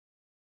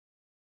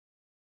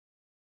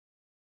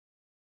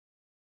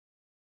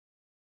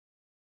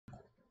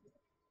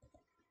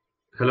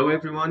Hello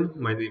everyone,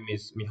 my name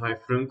is Mihail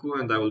Francu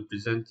and I will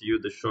present to you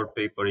the short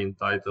paper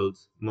entitled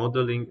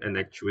Modeling and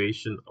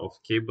Actuation of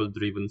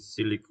Cable-Driven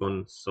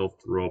Silicone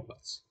Soft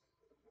Robots.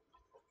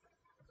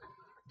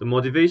 The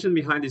motivation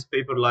behind this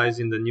paper lies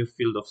in the new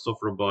field of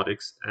soft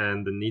robotics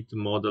and the need to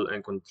model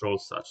and control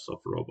such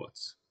soft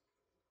robots.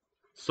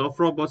 Soft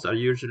robots are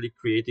usually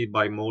created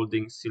by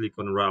molding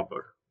silicone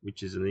rubber,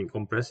 which is an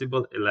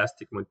incompressible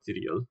elastic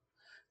material,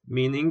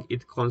 meaning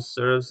it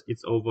conserves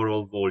its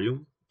overall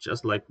volume,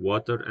 just like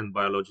water and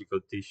biological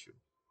tissue.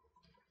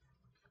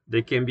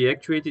 They can be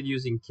actuated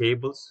using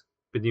cables,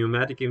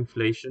 pneumatic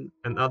inflation,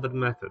 and other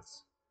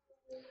methods.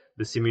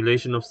 The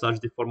simulation of such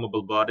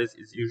deformable bodies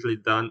is usually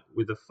done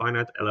with the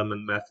finite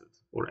element method,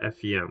 or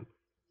FEM.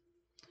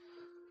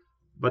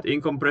 But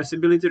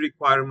incompressibility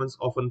requirements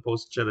often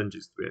pose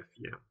challenges to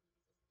FEM.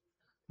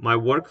 My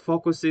work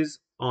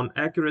focuses on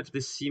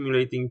accurately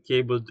simulating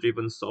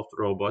cable-driven soft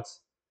robots,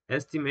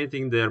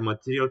 estimating their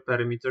material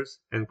parameters,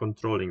 and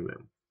controlling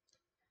them.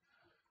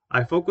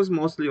 I focus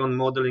mostly on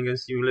modeling and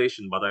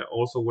simulation, but I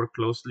also work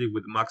closely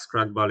with Max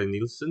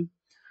Kragh-Nielsen,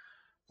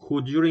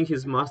 who during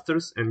his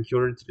master's and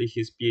currently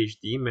his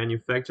PhD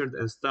manufactured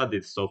and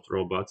studied soft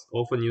robots,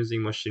 often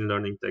using machine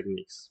learning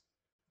techniques.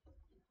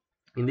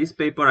 In this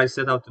paper, I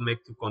set out to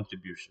make two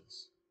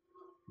contributions.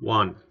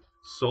 One,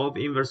 solve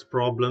inverse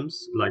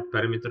problems like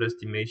parameter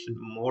estimation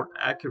more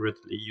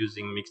accurately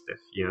using mixed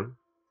FEM.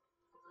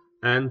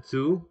 And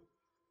two,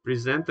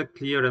 present a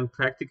clear and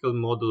practical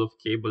model of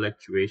cable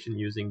actuation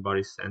using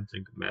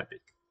barycentric mapping.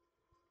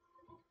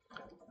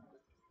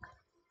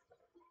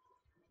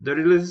 There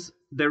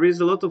is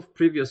a lot of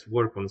previous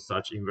work on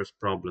such inverse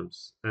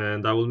problems,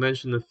 and I will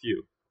mention a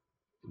few.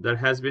 There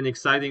has been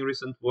exciting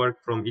recent work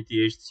from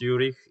ETH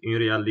Zurich,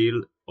 INRIA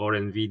Lille, or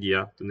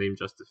NVIDIA, to name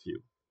just a few.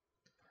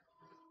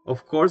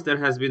 Of course, there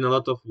has been a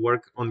lot of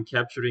work on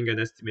capturing and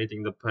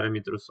estimating the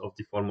parameters of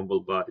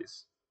deformable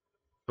bodies,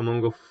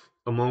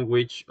 among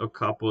which a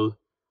couple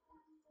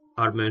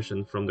are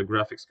mentioned from the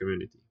graphics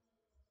community.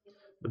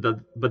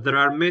 But there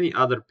are many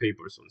other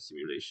papers on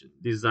simulation,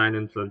 design,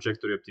 and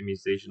trajectory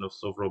optimization of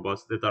soft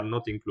robots that are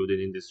not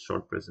included in this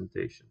short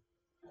presentation.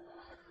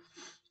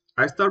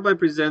 I start by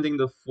presenting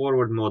the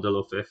forward model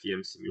of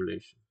FEM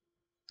simulation.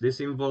 This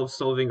involves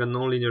solving a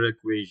nonlinear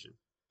equation.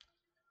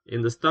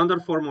 In the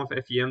standard form of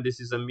FEM, this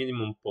is a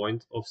minimum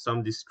point of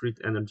some discrete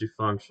energy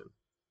function.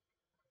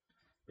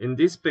 In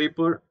this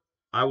paper,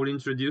 I will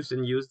introduce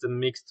and use the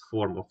mixed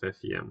form of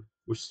FEM,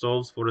 which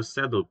solves for a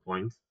saddle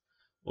point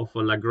of a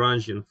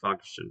Lagrangian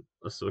function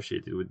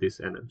associated with this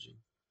energy.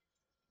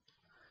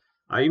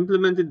 I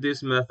implemented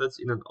these methods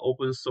in an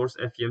open source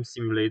FEM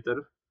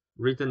simulator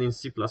written in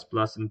C++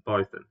 and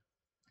Python.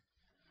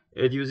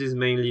 It uses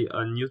mainly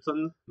a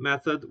Newton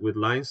method with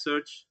line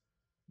search,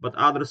 but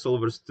other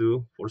solvers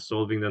too for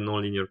solving the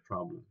nonlinear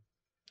problem.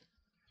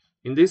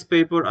 In this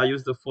paper, I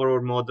use the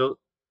forward model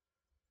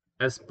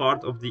as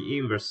part of the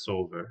inverse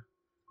solver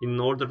in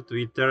order to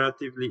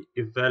iteratively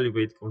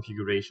evaluate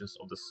configurations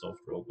of the soft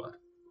robot.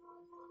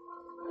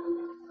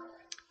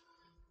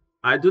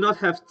 I do not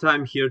have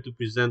time here to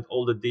present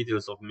all the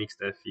details of mixed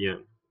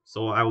FEM,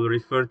 so I will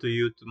refer to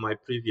you to my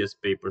previous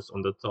papers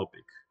on the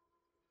topic.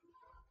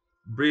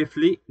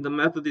 Briefly, the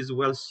method is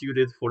well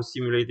suited for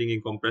simulating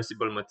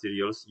incompressible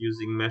materials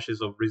using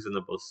meshes of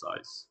reasonable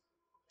size.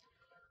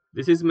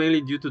 This is mainly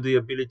due to the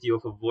ability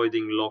of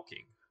avoiding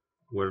locking,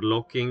 where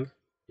locking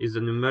is a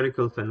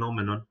numerical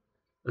phenomenon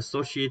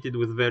associated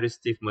with very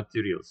stiff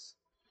materials.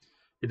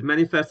 It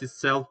manifests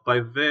itself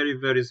by very,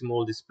 very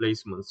small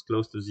displacements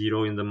close to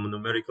zero in the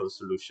numerical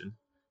solution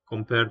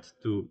compared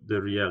to the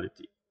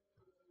reality.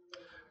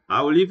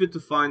 I will leave you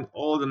to find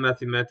all the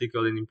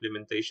mathematical and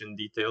implementation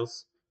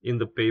details in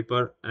the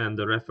paper and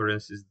the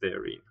references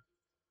therein.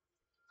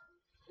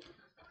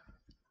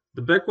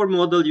 The backward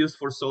model used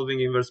for solving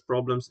inverse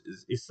problems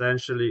is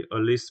essentially a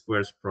least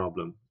squares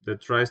problem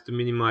that tries to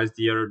minimize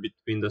the error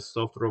between the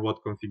soft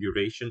robot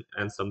configuration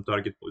and some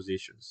target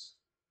positions.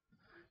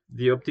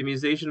 The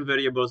optimization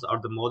variables are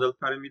the model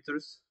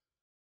parameters,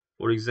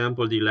 for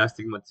example, the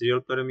elastic material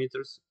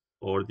parameters,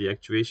 or the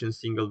actuation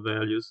signal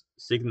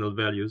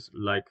values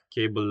like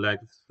cable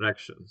length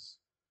fractions.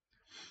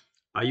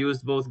 I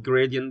used both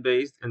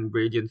gradient-based and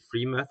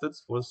gradient-free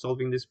methods for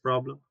solving this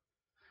problem.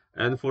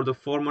 And for the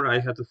former, I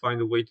had to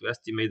find a way to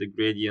estimate the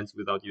gradients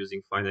without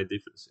using finite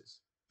differences.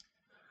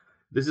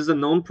 This is a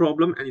known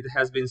problem and it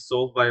has been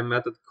solved by a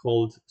method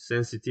called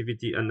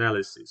sensitivity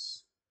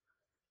analysis.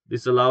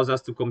 This allows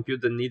us to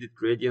compute the needed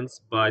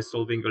gradients by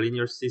solving a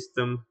linear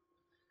system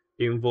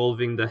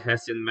involving the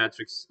Hessian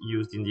matrix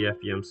used in the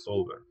FEM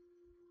solver.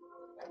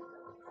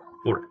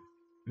 For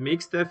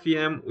mixed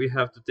FEM, we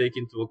have to take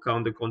into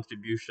account the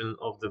contribution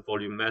of the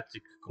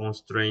volumetric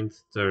constraint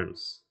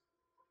terms.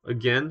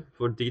 Again,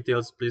 for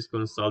details, please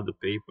consult the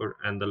paper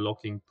and the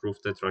locking proof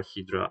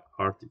tetrahedra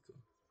article.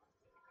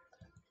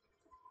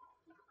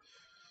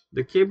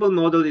 The cable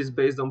model is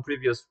based on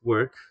previous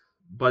work,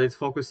 but it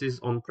focuses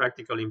on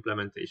practical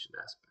implementation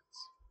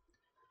aspects.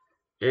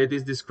 It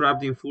is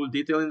described in full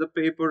detail in the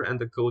paper, and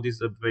the code is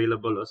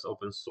available as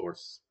open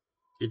source.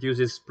 It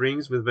uses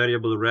springs with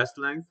variable rest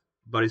length,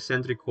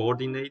 barycentric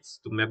coordinates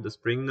to map the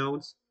spring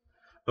nodes,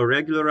 a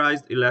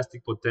regularized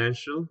elastic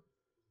potential,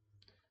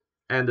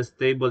 and a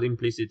stable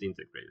implicit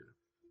integrator.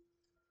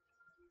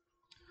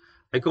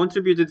 I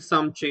contributed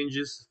some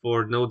changes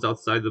for nodes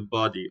outside the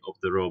body of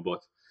the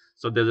robot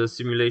so that the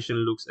simulation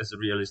looks as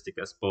realistic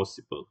as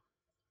possible.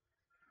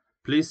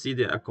 Please see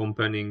the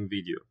accompanying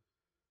video.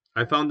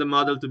 I found the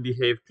model to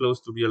behave close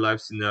to real-life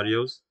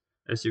scenarios,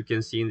 as you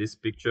can see in this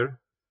picture.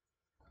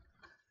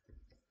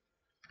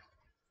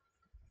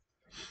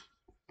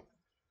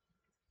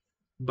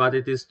 But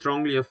it is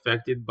strongly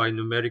affected by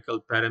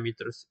numerical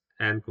parameters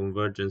and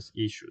convergence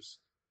issues.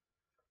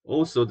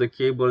 Also, the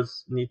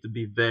cables need to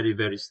be very,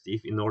 very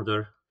stiff in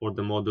order for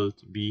the model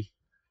to be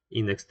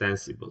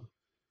inextensible.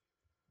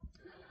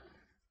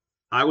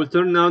 I will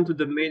turn now to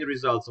the main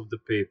results of the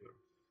paper.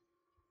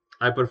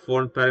 I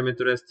performed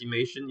parameter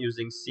estimation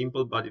using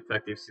simple but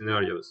effective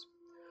scenarios.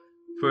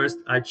 First,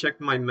 I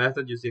checked my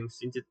method using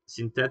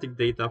synthetic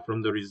data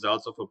from the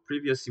results of a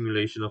previous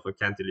simulation of a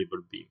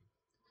cantilever beam.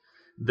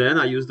 Then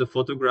I used a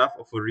photograph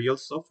of a real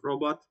soft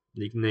robot,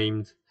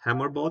 nicknamed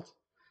Hammerbot,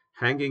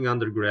 hanging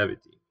under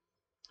gravity.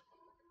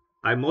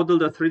 I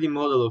modeled a 3D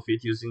model of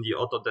it using the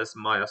Autodesk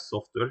Maya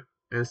software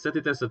and set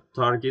it as a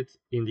target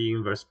in the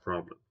inverse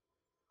problem.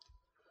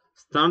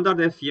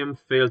 Standard FEM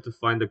failed to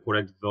find the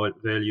correct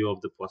value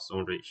of the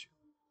Poisson ratio,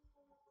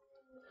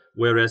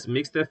 whereas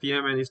mixed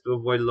FEM managed to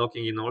avoid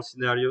locking in all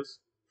scenarios,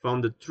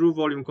 found the true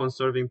volume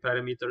conserving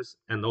parameters,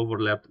 and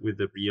overlapped with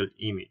the real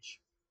image.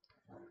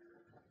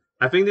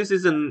 I think this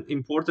is an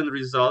important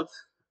result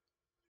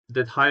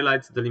that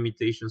highlights the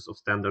limitations of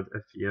standard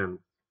FEM.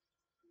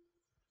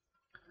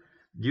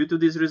 Due to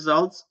these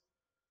results,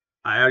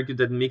 I argue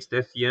that mixed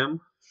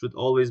FEM should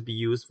always be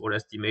used for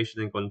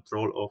estimation and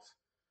control of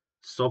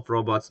soft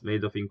robots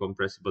made of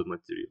incompressible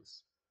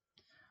materials.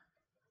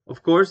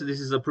 Of course, this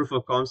is a proof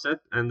of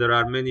concept and there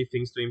are many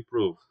things to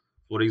improve.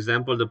 For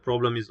example, the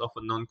problem is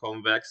often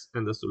non-convex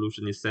and the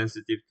solution is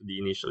sensitive to the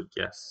initial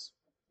guess.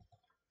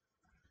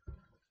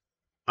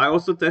 I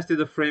also tested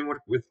the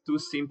framework with two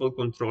simple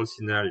control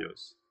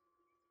scenarios.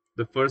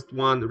 The first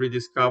one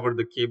rediscovered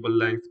the cable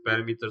length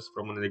parameters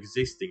from an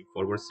existing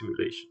forward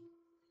simulation.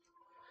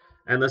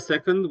 And the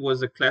second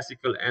was a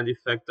classical end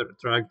effector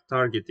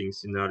targeting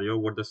scenario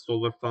where the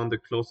solver found the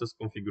closest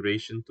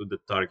configuration to the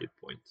target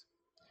point.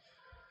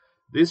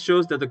 This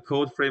shows that the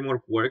code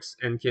framework works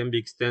and can be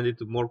extended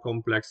to more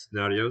complex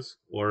scenarios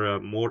or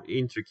more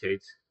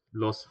intricate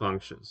loss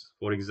functions,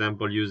 for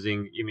example,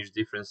 using image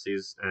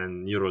differences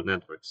and neural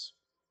networks.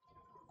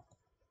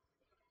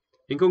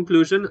 In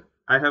conclusion,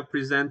 I have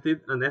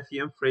presented an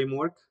FEM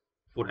framework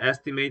for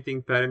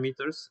estimating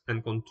parameters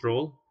and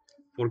control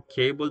for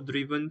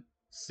cable-driven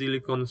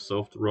silicon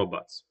soft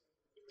robots.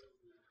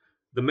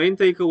 The main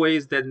takeaway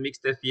is that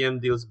mixed FEM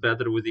deals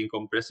better with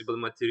incompressible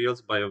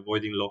materials by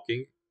avoiding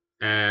locking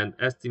and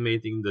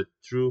estimating the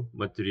true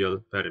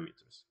material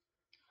parameters.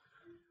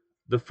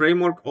 The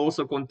framework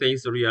also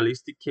contains a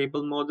realistic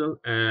cable model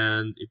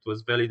and it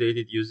was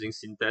validated using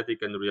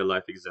synthetic and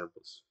real-life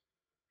examples.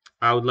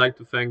 I would like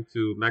to thank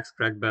to Max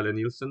Crackbell and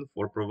Nielsen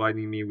for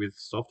providing me with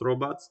soft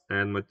robots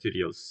and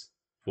materials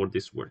for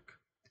this work.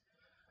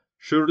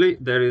 Surely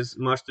there is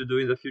much to do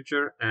in the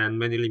future and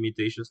many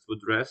limitations to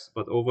address,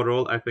 but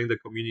overall I think the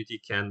community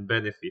can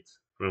benefit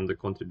from the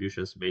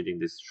contributions made in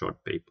this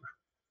short paper.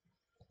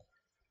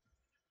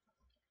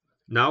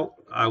 Now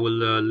I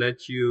will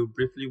let you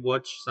briefly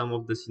watch some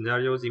of the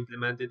scenarios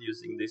implemented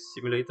using this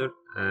simulator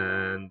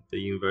and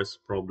the inverse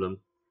problem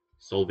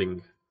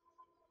solving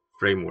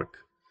framework.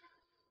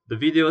 The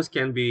videos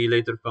can be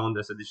later found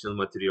as additional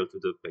material to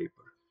the paper.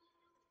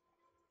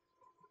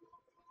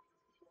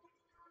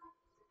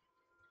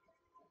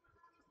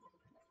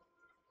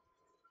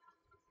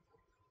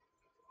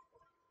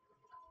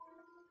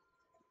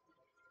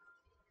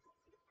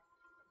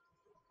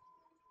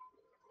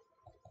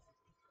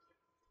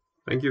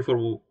 Thank you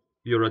for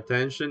your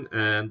attention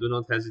and do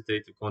not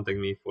hesitate to contact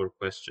me for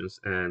questions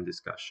and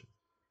discussion.